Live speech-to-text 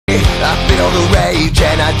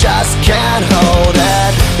I just can't hold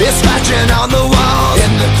it. It's scratching on the walls,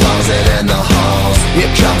 in the closet, in the halls. It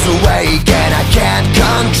comes awake and I can't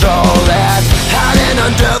control it. Hiding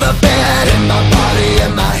under the bed, in my body,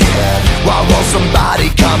 in my head. Why won't somebody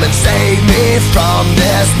come and save me from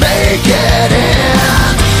this? Make it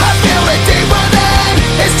end. I feel it deep within,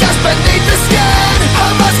 it's just beneath the skin. I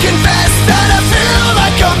must confess that I feel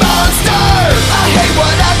like a monster. I hate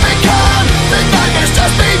what I've become, the nightmare's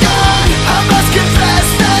just begun. I must confess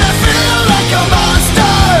that I feel like a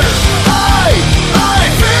monster. I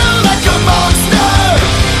feel like a monster.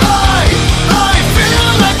 I feel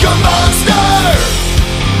like a monster.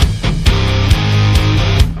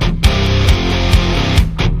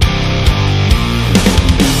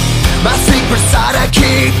 My secret side I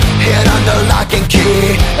keep hid under lock and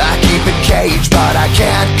key. I keep it caged but I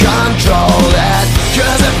can't control it.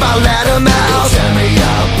 'Cause if I let him out, he'll tear me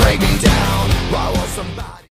up, break me down.